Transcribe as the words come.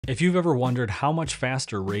If you've ever wondered how much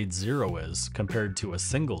faster RAID 0 is compared to a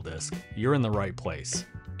single disk, you're in the right place.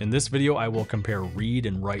 In this video, I will compare read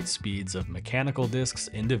and write speeds of mechanical disks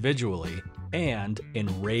individually and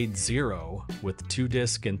in RAID 0 with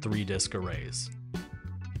 2-disk and 3-disk arrays.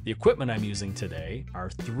 The equipment I'm using today are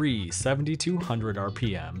three 7200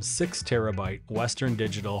 RPM 6TB Western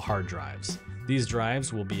Digital hard drives. These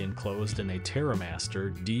drives will be enclosed in a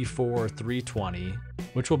TerraMaster D4-320,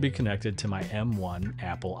 which will be connected to my M1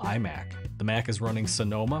 Apple iMac. The Mac is running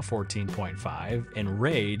Sonoma 14.5, and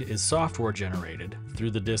RAID is software generated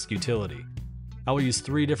through the disk utility. I will use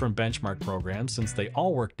 3 different benchmark programs since they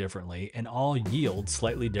all work differently and all yield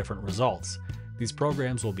slightly different results. These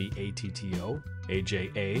programs will be ATTO,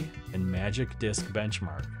 AJA, and Magic Disk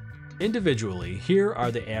Benchmark. Individually, here are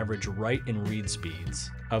the average write and read speeds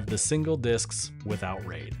of the single disks without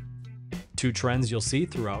RAID. Two trends you'll see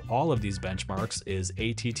throughout all of these benchmarks is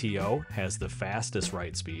ATTO has the fastest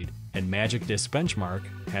write speed and Magic Disk Benchmark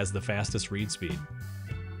has the fastest read speed.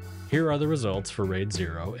 Here are the results for RAID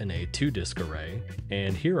 0 in a 2-disk array,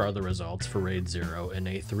 and here are the results for RAID 0 in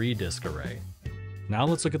a 3-disk array. Now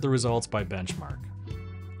let's look at the results by benchmark.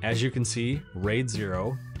 As you can see, RAID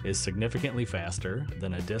 0 is significantly faster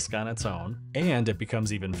than a disk on its own, and it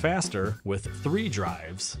becomes even faster with 3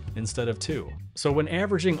 drives instead of 2. So when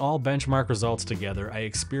averaging all benchmark results together, I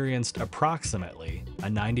experienced approximately a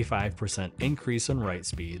 95% increase in write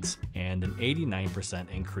speeds and an 89%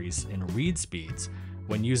 increase in read speeds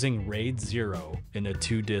when using RAID 0 in a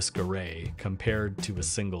 2-disk array compared to a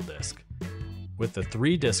single disk. With the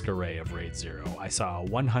 3-disk array of RAID 0, I saw a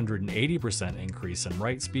 180% increase in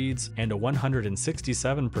write speeds and a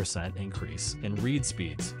 167% increase in read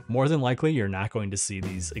speeds. More than likely, you're not going to see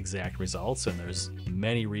these exact results, and there's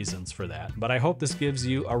many reasons for that, but I hope this gives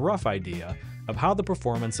you a rough idea of how the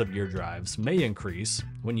performance of your drives may increase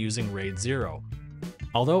when using RAID 0.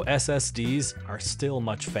 Although SSDs are still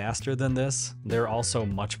much faster than this, they're also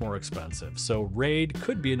much more expensive, so RAID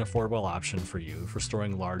could be an affordable option for you for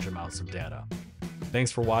storing large amounts of data.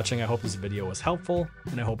 Thanks for watching. I hope this video was helpful,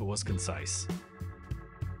 and I hope it was concise.